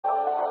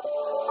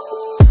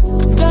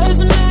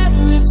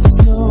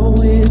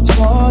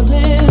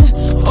falling,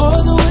 or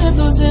the wind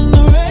blows and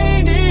the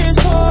rain is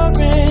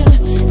pouring,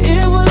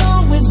 it will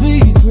always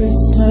be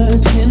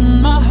Christmas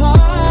in my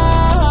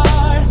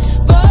heart.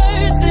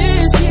 But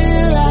this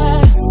year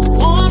I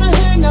wanna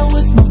hang out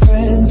with my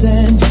friends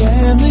and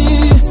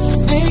family,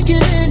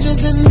 making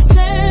angels in the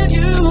sand,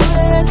 you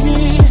and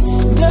me.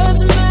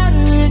 Doesn't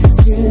matter, it's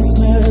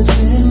Christmas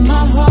in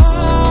my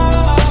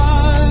heart.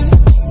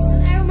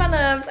 Hello my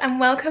loves, and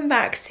welcome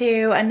back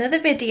to another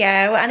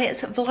video, and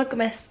it's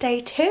Vlogmas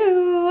day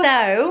 2.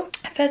 So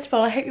first of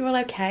all, I hope you're all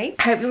okay.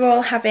 I hope you're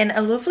all having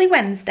a lovely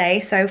Wednesday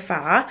so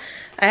far.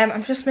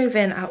 I'm just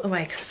moving out the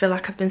way because I feel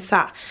like I've been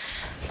sat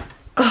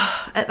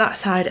at that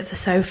side of the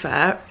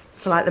sofa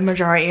for like the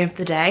majority of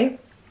the day.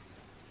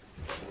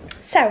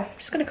 So I'm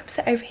just gonna come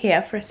sit over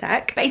here for a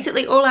sec.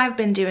 Basically all I've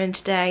been doing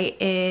today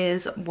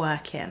is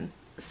working.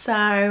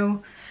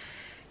 So,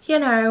 you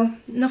know,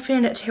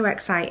 nothing too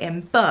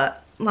exciting,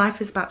 but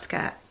life is about to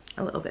get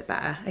a little bit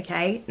better,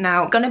 okay?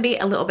 Now, gonna be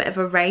a little bit of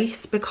a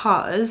race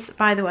because,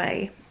 by the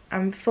way,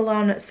 I'm full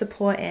on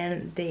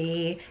supporting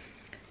the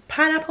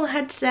pineapple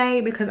head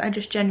today because I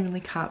just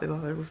genuinely can't be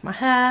bothered with my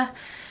hair.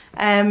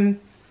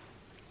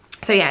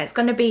 So yeah, it's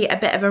going to be a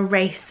bit of a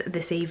race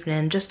this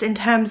evening, just in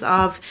terms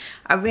of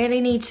I really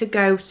need to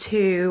go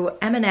to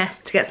M&S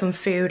to get some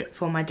food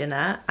for my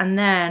dinner, and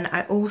then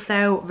I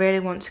also really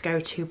want to go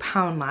to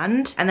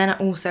Poundland, and then I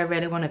also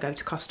really want to go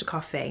to Costa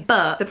Coffee.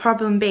 But the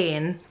problem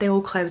being, they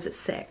all close at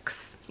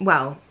 6.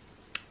 Well,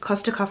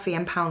 Costa Coffee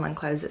and Poundland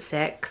close at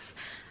 6.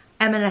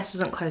 M&S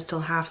doesn't close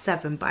till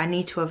 7:30, but I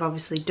need to have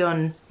obviously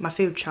done my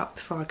food shop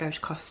before I go to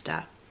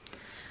Costa.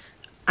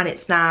 And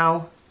it's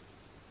now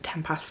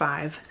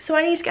 5:10. So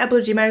I need to get a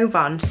bloody move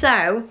on.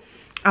 So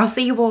I'll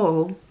see you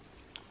all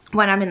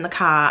when I'm in the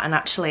car and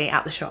actually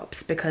at the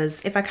shops, because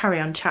if I carry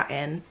on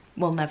chatting,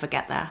 we'll never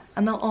get there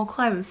and they'll all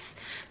close.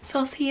 So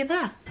I'll see you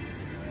there.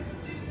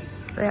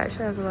 They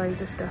actually have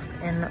loads of stuff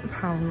in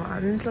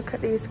Poundland. Look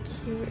at these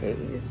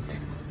cuties.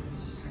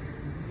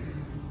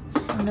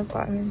 And I've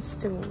got them in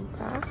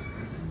silver.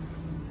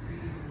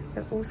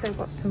 They've also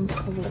got some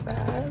polar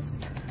bears.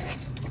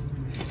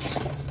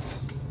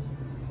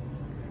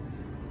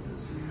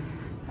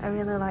 I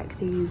really like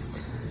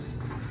these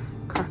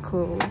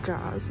crackle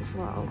jars as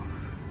well.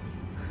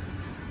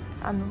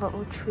 And the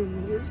little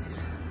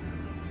trees.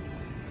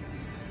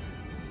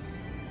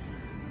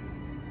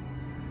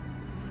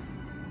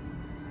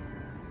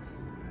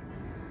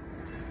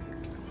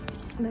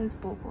 And those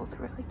baubles are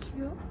really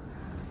cute.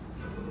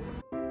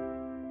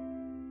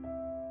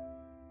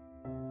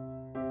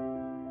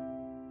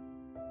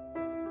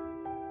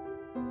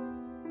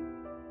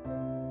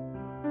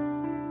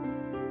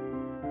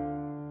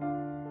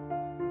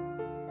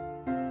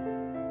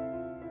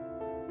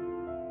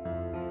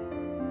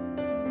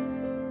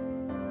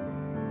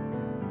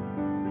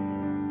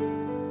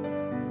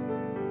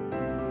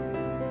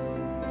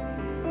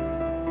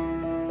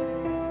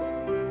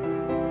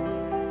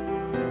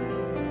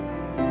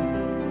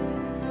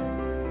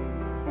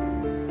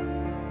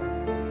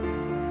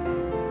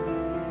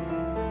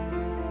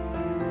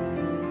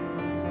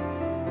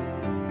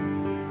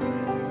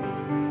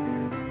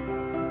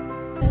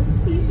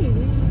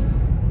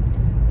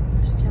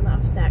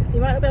 So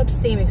you might not be able to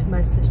see me for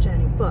most of this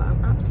journey, but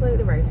I'm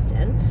absolutely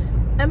roasting.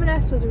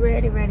 M&S was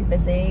really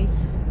busy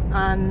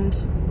and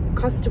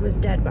Costa was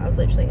dead, but I was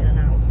literally in and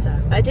out. So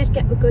I did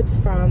get the goods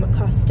from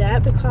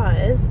Costa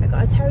because I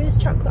got a Terry's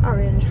chocolate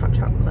orange hot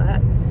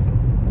chocolate.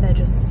 They're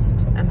just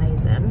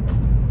amazing.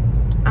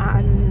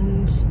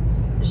 And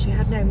she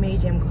had no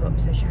medium cup,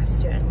 so she had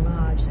to do it in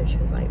large. So she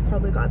was like,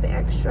 probably got a bit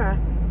extra.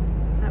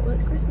 Like, well,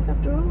 it's Christmas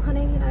after all,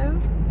 honey, you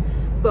know.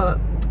 But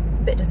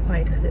a bit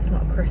disappointed because it's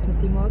not a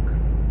Christmassy mug.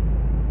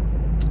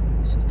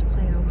 It's just a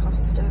plain old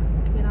Costa,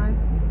 you know.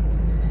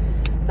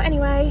 But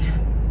anyway,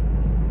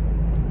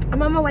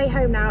 I'm on my way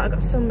home now. I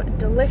got some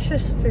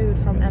delicious food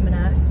from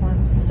M&S, so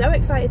I'm so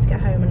excited to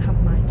get home and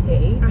have my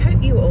tea. I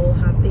hope you all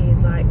have these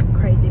like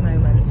crazy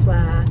moments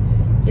where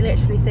you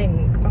literally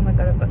think, oh my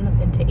god, I've got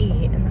nothing to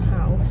eat in the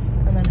house,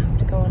 and then have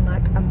to go on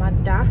like a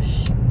mad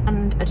dash.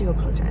 And I do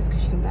apologise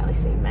because you can barely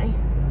see me.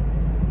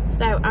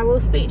 So I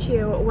will speak to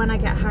you when I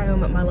get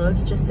home, my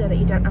loves, just so that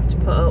you don't have to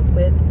put up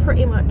with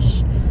pretty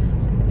much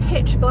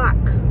pitch black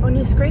on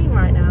your screen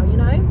right now, you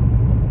know.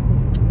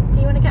 See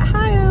you when I get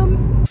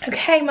home.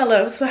 Okay, my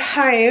loves, we're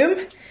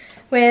home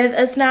with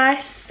a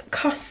nice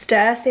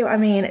Costa. See what I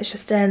mean? It's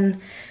just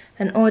an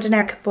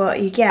ordinary, but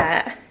you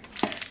get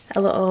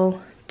a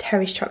little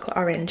Terry's chocolate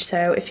orange.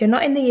 So if you're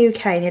not in the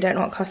UK and you don't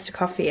know what Costa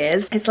Coffee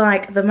is, it's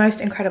like the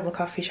most incredible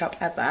coffee shop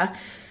ever,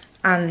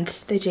 and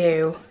they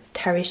do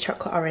Terry's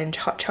chocolate orange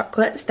hot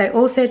chocolates. They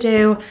also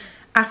do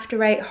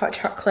After 8 hot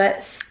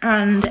chocolates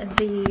and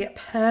the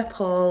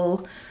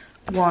purple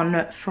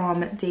one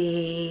from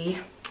the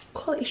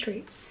Quality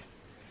Streets.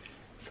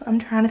 So I'm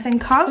trying to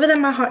think of. Other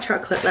than my hot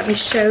chocolate, let me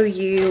show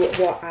you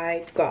what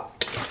I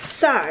got.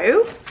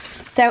 So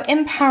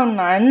in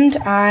Poundland,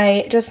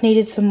 I just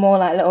needed some more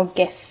like little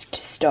gift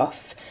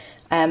stuff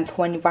for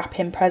when you're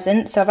wrapping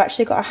presents. So I've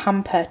actually got a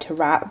hamper to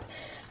wrap,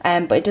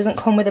 but it doesn't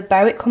come with a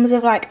bow. It comes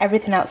with like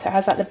everything else. So it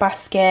has like the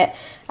basket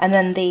and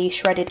then the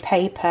shredded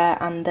paper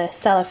and the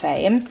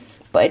cellophane,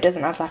 but it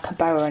doesn't have like a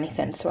bow or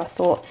anything. So I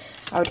thought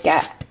I would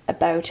get a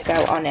bow to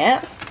go on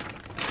it.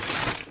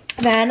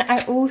 Then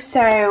I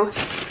also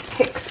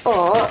picked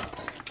up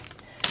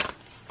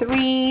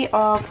 3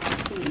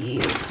 of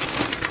these.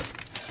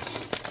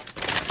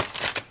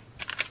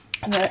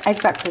 And they're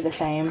exactly the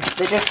same.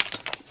 They're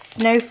just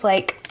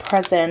snowflake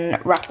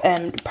present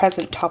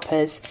present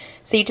toppers.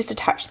 So you just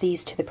attach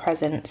these to the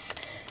presents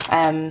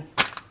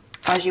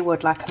as you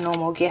would like a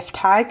normal gift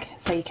tag.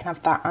 So you can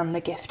have that and the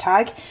gift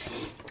tag.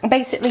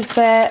 Basically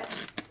for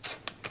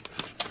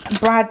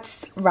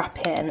Brad's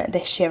wrapping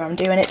this year, I'm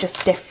doing it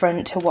just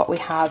different to what we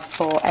have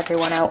for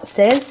everyone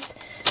else's.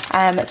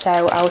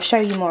 So I'll show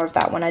you more of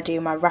that when I do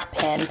my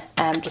wrapping,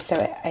 just so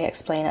I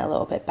explain it a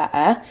little bit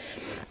better.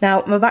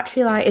 Now my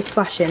battery light is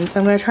flashing, so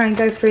I'm going to try and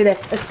go through this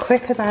as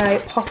quick as I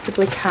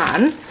possibly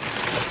can.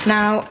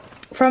 Now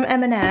from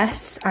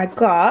M&S I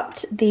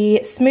got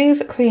the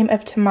smooth cream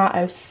of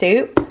tomato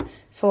soup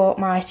for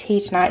my tea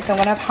tonight. So I'm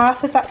going to have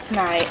half of that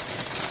tonight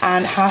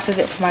and half of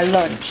it for my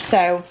lunch.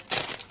 So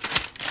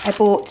I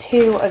bought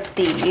 2 of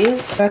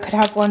these. So I could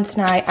have one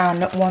tonight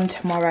and one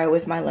tomorrow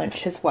with my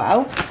lunch as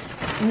well.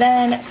 And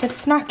then for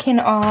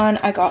snacking on,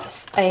 I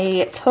got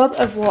a tub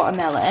of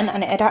watermelon,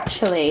 and it had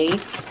actually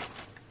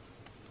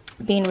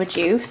been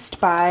reduced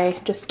by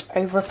just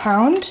over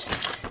 £1,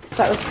 so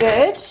that was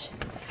good.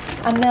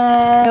 And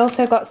then I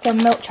also got some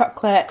milk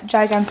chocolate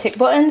gigantic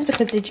buttons,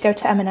 because did you go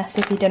to M&S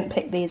if you didn't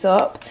pick these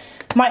up?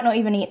 Might not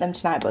even eat them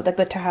tonight, but they're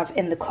good to have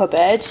in the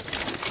cupboard.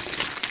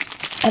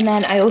 And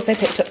then I also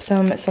picked up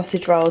some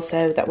sausage rolls,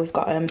 so that we've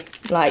got them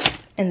like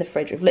in the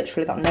fridge. We've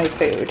literally got no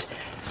food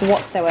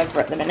whatsoever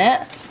at the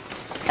minute.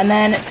 And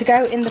then to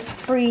go in the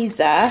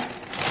freezer,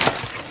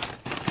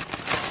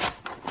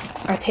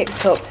 I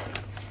picked up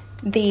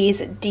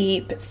these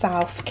deep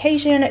South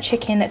Cajun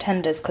chicken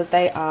tenders, because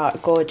they are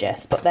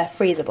gorgeous, but they're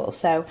freezable.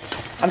 So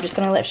I'm just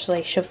going to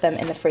literally shove them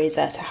in the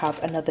freezer to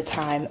have another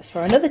time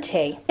for another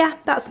tea. Yeah,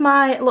 that's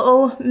my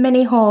little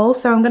mini haul.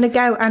 So I'm going to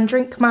go and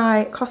drink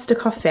my Costa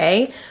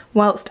coffee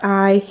whilst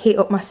I heat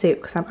up my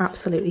soup, because I'm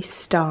absolutely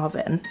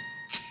starving.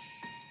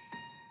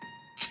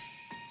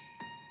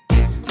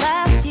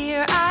 Last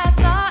year I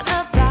thought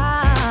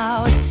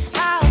about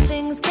how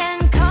things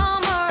can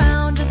come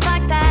around just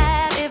like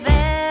that if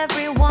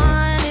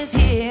everyone is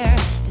here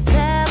to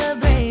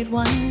celebrate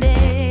one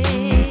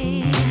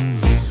day.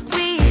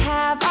 We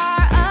have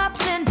our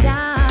ups and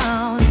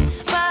downs,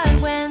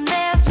 but when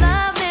there's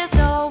love there's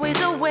always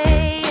a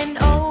way. And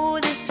oh,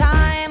 this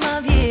time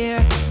of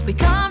year we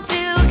come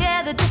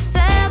together to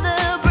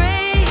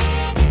celebrate.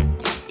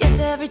 Yes,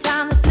 every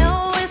time the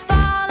snow is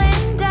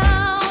falling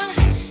down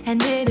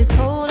and it is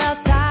cold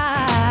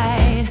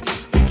outside,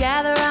 we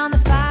gather around the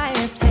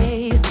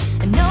fireplace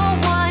and no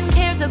one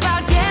cares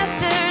about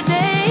yesterday.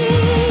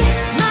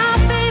 My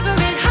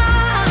favorite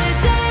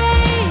holiday,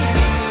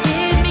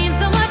 it means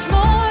so much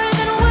more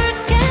than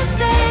words can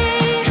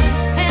say.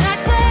 And I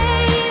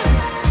claim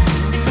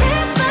that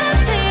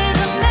Christmas is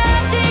a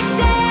magic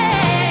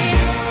day.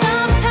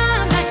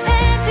 Sometimes I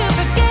tend to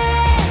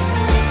forget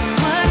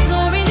what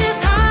glory this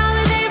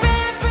holiday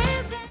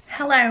represents.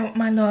 Hello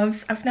my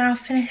loves, I've now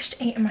finished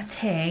eating my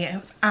tea. It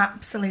was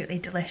absolutely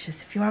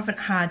delicious. If you haven't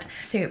had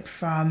soup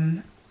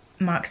from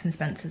Marks and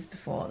Spencer's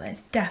before, then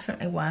it's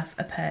definitely worth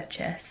a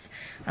purchase.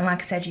 And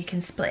like I said, you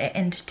can split it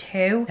into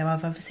 2. So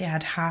I've obviously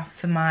had half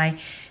for my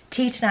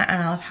tea tonight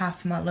and I'll have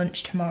half for my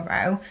lunch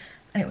tomorrow.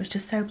 And it was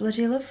just so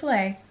bloody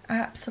lovely. I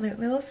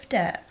absolutely loved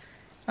it.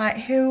 Like,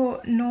 who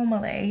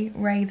normally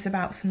raves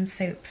about some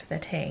soup for the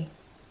tea?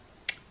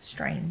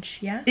 Strange,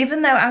 yeah?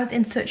 Even though I was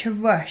in such a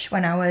rush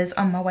when I was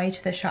on my way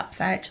to the shops,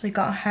 I actually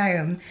got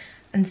home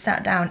and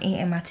sat down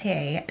eating my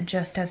tea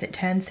just as it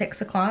turned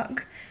 6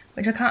 o'clock,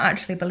 which I can't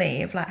actually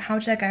believe. Like, how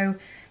did I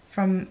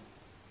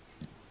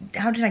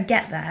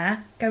get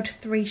there, go to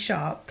 3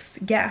 shops,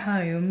 get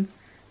home,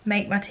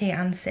 make my tea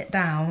and sit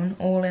down,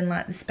 all in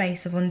like the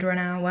space of under an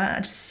hour?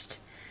 I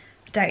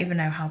don't even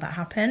know how that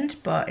happened,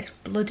 but it's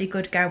bloody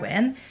good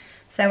going.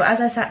 So as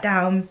I sat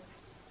down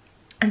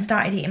and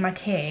started eating my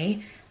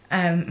tea,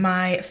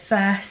 my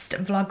first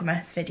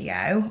Vlogmas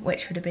video,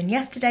 which would have been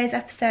yesterday's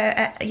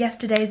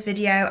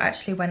video,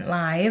 actually went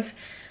live.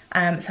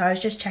 So I was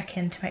just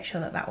checking to make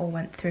sure that that all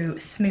went through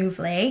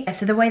smoothly.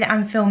 So the way that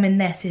I'm filming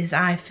this is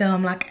I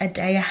film like a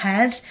day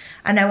ahead.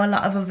 I know a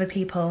lot of other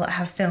people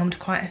have filmed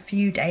quite a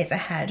few days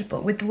ahead,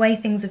 but with the way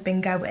things have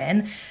been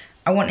going,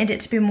 I wanted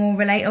it to be more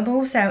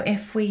relatable. So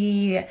if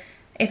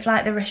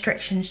like the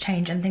restrictions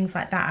change and things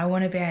like that, I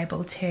want to be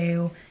able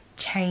to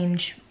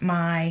change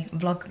my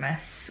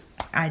Vlogmas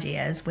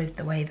ideas with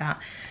the way that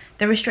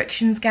the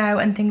restrictions go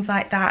and things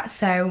like that.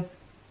 So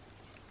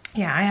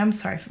yeah, I am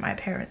sorry for my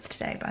appearance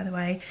today, by the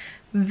way.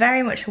 I'm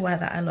very much aware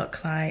that I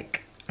look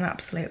like an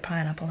absolute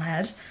pineapple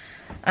head.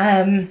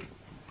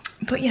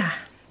 But yeah,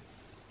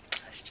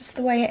 it's just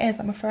the way it is,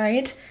 I'm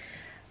afraid.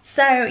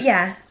 So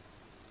yeah,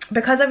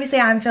 because obviously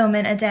I'm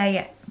filming a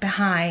day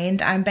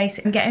behind. I'm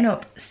getting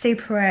up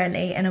super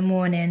early in the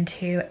morning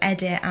to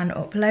edit and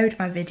upload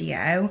my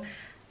video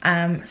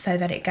so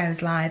that it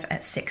goes live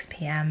at 6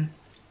 p.m.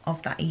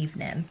 of that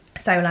evening.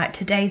 So like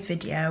today's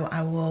video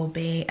I will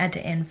be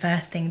editing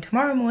first thing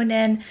tomorrow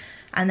morning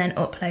and then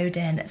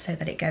uploading so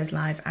that it goes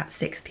live at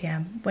 6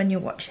 p.m. when you're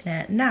watching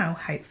it now,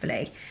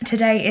 hopefully.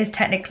 Today is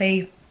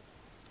technically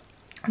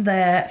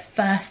the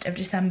 1st of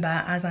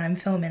December as I'm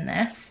filming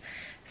this.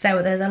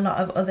 So there's a lot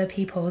of other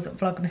people's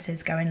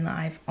Vlogmases going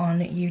live on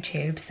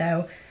YouTube.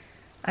 So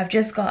I've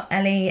just got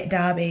Ellie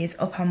Darby's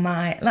up on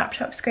my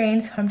laptop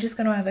screen. So I'm just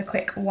going to have a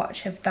quick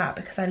watch of that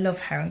because I love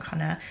her and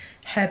Connor,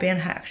 Herbie and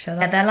Hector.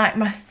 They're like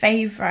my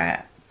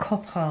favourite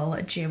couple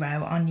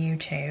duo on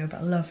YouTube.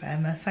 I love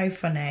them, they're so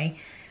funny.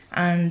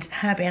 And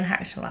Herbie and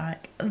Hector are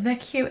like the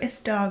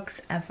cutest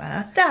dogs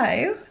ever.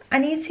 So I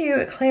need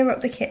to clear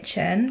up the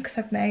kitchen because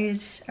I've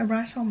made a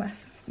right old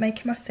mess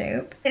making my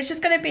soup. It's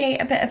just going to be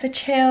a bit of a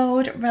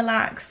chilled,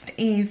 relaxed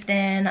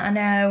evening. I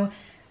know,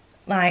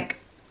 like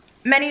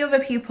many other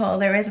people,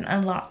 there isn't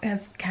a lot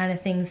of kind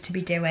of things to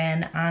be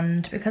doing,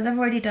 and because I've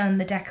already done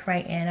the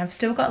decorating, I've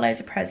still got loads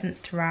of presents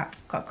to wrap,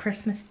 got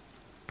Christmas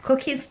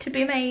cookies to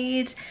be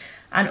made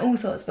and all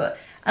sorts, but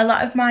a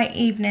lot of my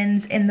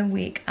evenings in the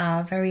week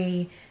are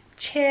very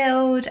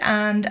chilled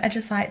and I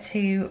just like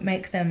to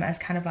make them as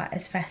kind of like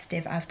as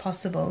festive as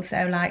possible.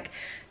 So like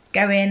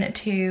going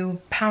to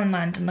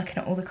Poundland and looking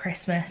at all the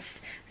Christmas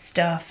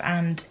stuff,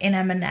 and in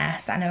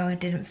M&S, I know I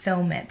didn't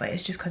film it but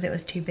it's just because it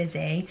was too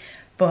busy,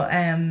 but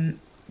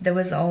there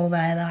was all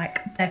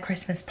their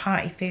Christmas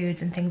party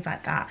foods and things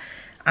like that,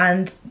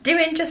 and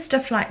doing just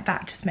stuff like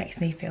that just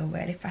makes me feel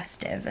really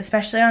festive,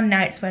 especially on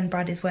nights when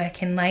Brad is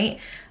working late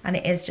and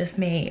it is just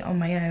me on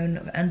my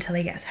own until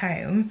he gets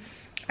home.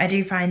 I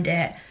do find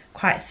it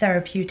quite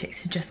therapeutic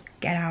to just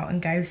get out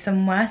and go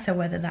somewhere, so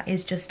whether that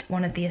is just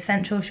one of the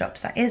essential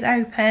shops that is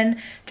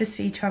open, just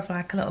for you to have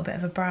like a little bit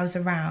of a browse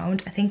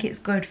around, I think it's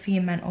good for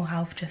your mental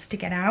health just to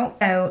get out.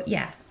 So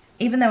yeah,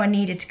 even though I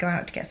needed to go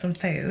out to get some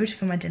food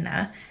for my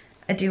dinner,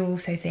 I do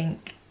also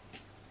think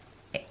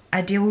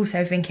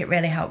it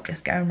really helped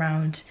just going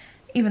around,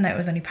 even though it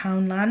was only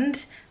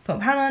Poundland. But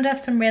Poundland have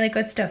some really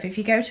good stuff. If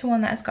you go to one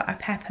that's got a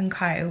Pep and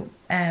Co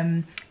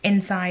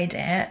inside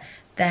it,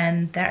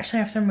 then they actually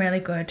have some really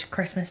good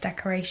Christmas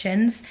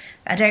decorations.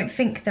 I don't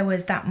think there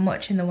was that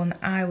much in the one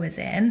that I was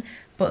in,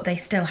 but they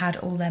still had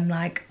all them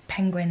like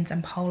penguins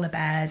and polar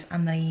bears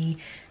and the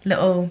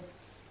little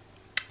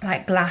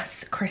like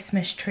glass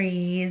Christmas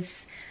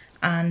trees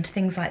and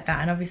things like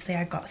that. And obviously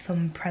I got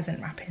some present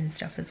wrapping and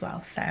stuff as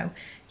well. So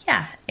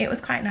yeah, it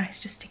was quite nice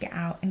just to get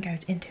out and go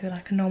into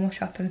like a normal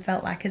shop and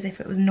felt like as if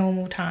it was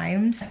normal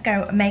times. Let's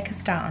go make a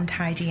start on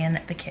tidying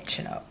the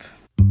kitchen up.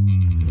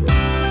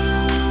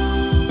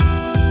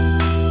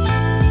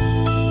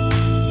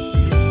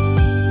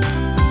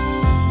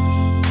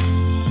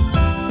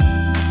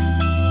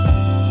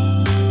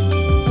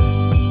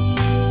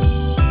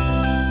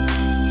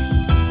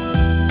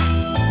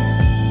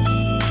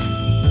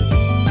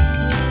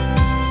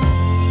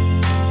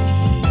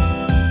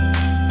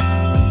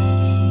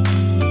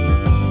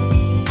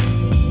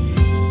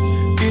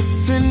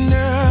 It's an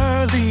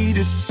early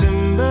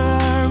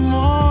December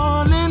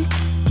morning,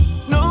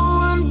 no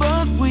one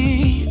but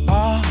we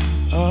are.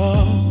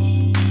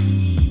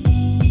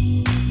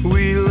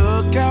 We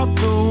look out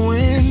the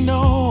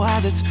window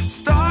as it's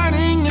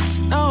starting to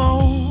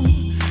snow,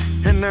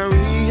 and I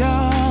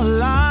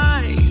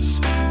realize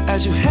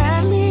as you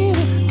hand me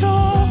the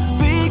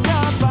coffee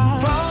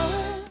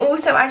cup,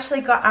 also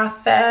actually got our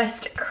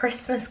first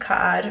Christmas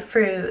card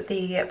through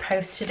the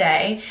post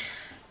today.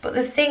 But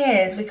the thing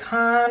is, we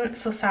can't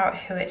suss out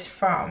who it's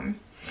from,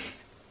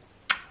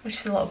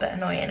 which is a little bit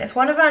annoying. It's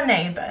one of our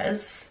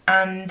neighbours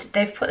and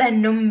they've put their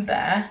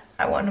number,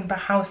 like what number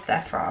house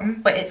they're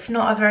from, but it's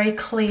not a very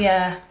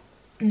clear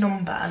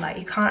number, like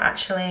you can't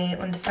actually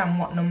understand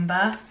what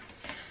number.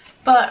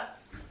 But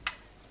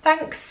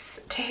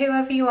thanks to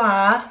whoever you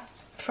are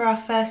for our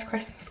first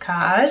Christmas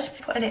card,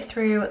 putting it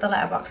through the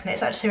letterbox, and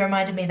it's actually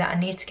reminded me that I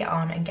need to get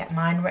on and get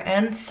mine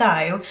written. So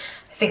I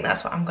think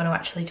that's what I'm going to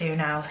actually do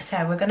now.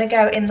 So we're going to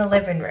go in the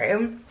living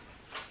room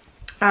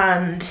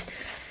and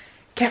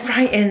get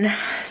writing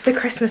the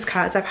Christmas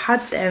cards. I've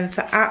had them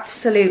for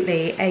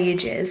absolutely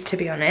ages, to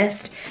be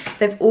honest.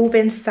 They've all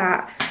been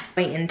sat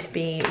waiting to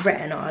be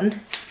written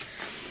on,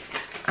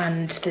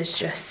 and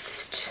there's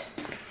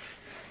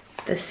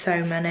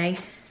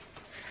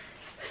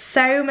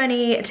so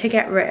many to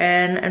get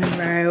written and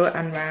row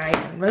and write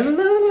and blah, blah,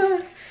 blah, blah.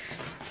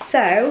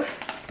 So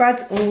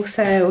Brad's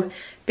also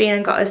been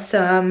and got us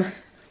some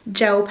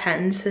gel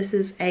pens. This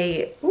is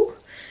a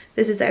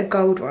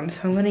gold one, so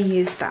I'm going to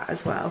use that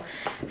as well.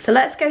 So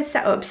let's go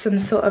set up some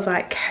sort of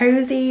like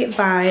cozy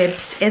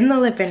vibes in the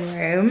living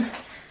room,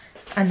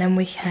 and then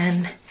we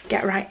can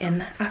get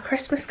writing our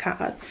Christmas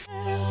cards.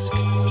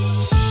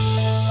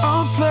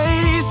 a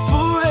place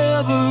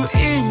forever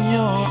in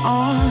your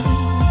arms,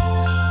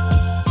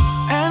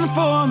 and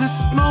for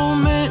this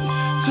moment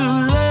to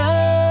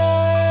live,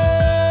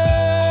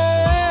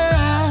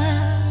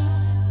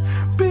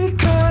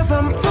 because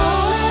I'm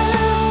falling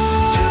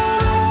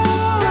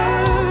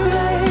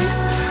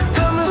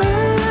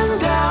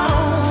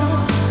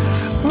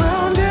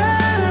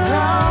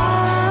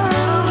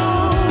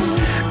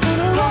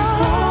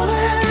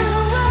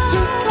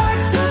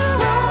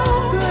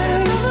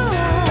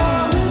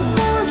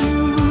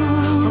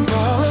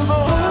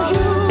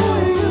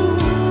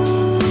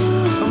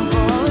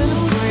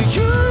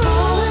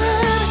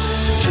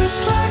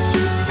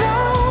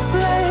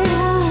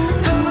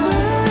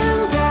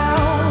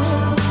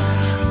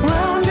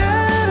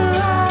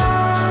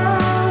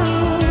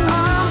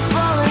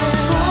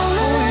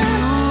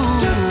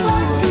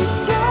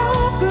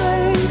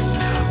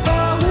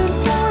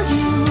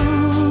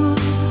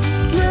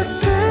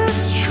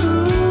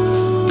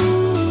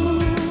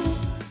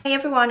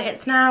everyone,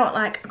 it's now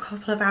like a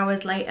couple of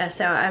hours later,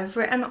 so I've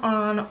written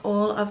on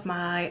all of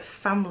my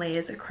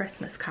family's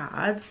Christmas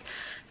cards.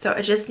 So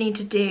I just need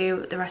to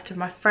do the rest of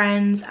my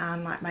friends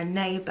and like my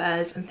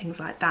neighbours and things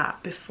like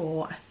that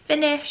before I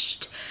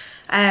finished.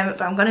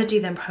 But I'm going to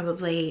do them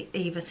probably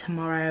either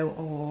tomorrow,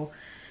 or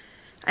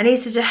I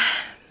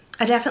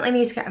definitely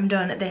need to get them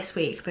done this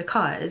week,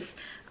 because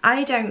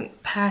I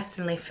don't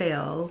personally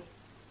feel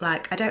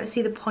like, I don't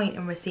see the point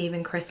in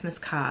receiving Christmas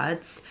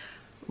cards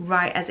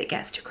right as it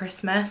gets to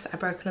Christmas. I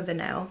broke another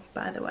nail,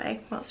 by the way,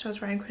 whilst I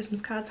was writing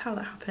Christmas cards. How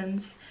that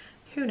happens,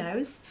 who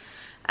knows.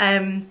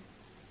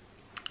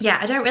 Yeah,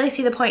 I don't really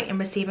see the point in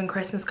receiving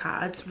Christmas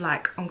cards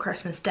like on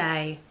Christmas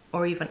Day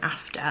or even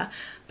after,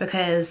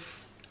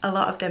 because a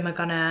lot of them are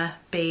gonna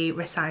be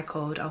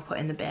recycled or put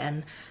in the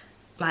bin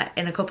like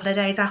in a couple of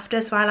days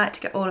after. So I like to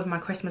get all of my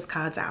Christmas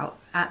cards out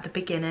at the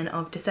beginning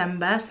of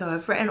December. So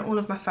I've written all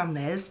of my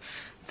families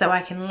so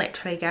I can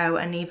literally go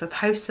and either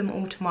post them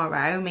all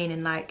tomorrow,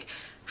 meaning like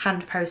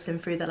hand post them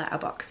through the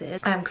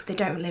letterboxes, because they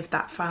don't live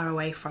that far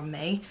away from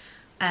me,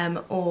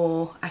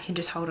 or I can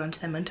just hold on to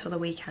them until the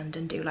weekend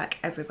and do like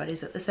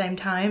everybody's at the same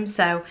time.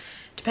 So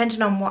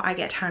depending on what I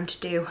get time to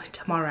do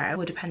tomorrow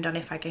will depend on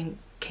if I can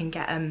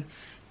get them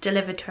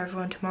delivered to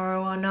everyone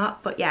tomorrow or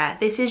not. But yeah,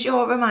 this is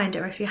your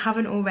reminder, if you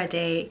haven't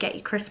already, get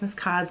your Christmas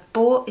cards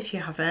bought if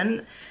you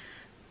haven't,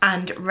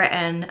 and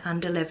written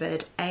and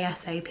delivered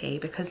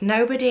ASAP, because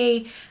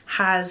nobody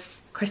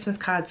has Christmas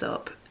cards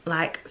up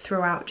like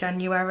throughout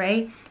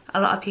January. A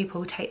lot of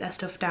people take their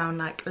stuff down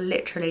like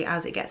literally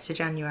as it gets to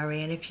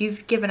January, and if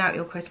you've given out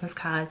your Christmas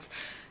cards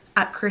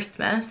at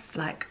Christmas,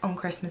 like on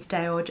Christmas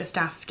Day or just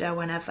after,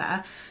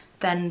 whenever,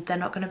 then they're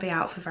not going to be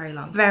out for very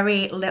long.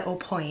 Very little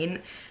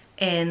point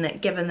in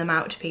giving them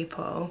out to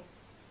people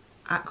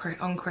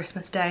on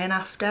Christmas Day and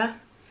after.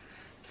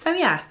 So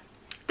yeah,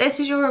 this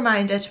is your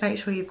reminder to make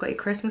sure you've got your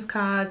Christmas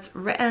cards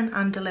written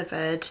and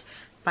delivered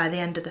by the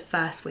end of the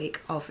first week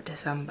of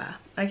December,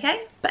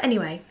 okay? But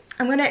anyway,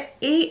 I'm gonna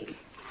eat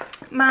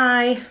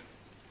my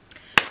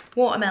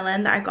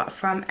watermelon that I got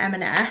from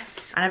M&S,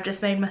 and I've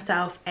just made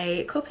myself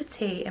a cup of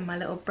tea in my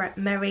little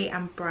Merry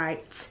and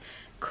Bright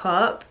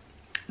cup.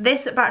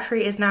 This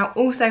battery is now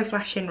also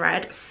flashing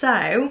red, so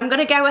I'm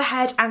gonna go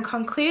ahead and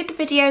conclude the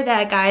video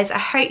there, guys. I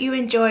hope you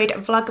enjoyed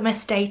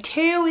Vlogmas Day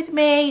 2 with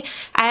me.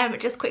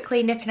 Just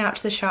quickly nipping out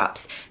to the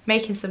shops,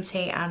 making some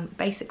tea, and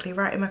basically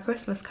writing my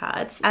Christmas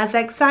cards. As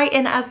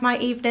exciting as my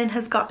evening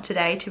has got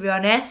today, to be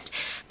honest,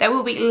 there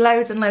will be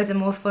loads and loads of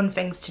more fun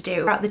things to do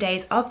throughout the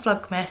days of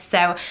Vlogmas,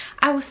 so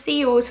I will see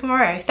you all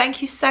tomorrow.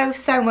 Thank you so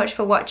much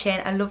for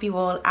watching. I love you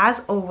all as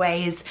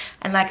always,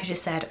 and like I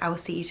just said, I will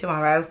see you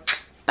tomorrow.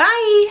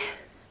 Bye!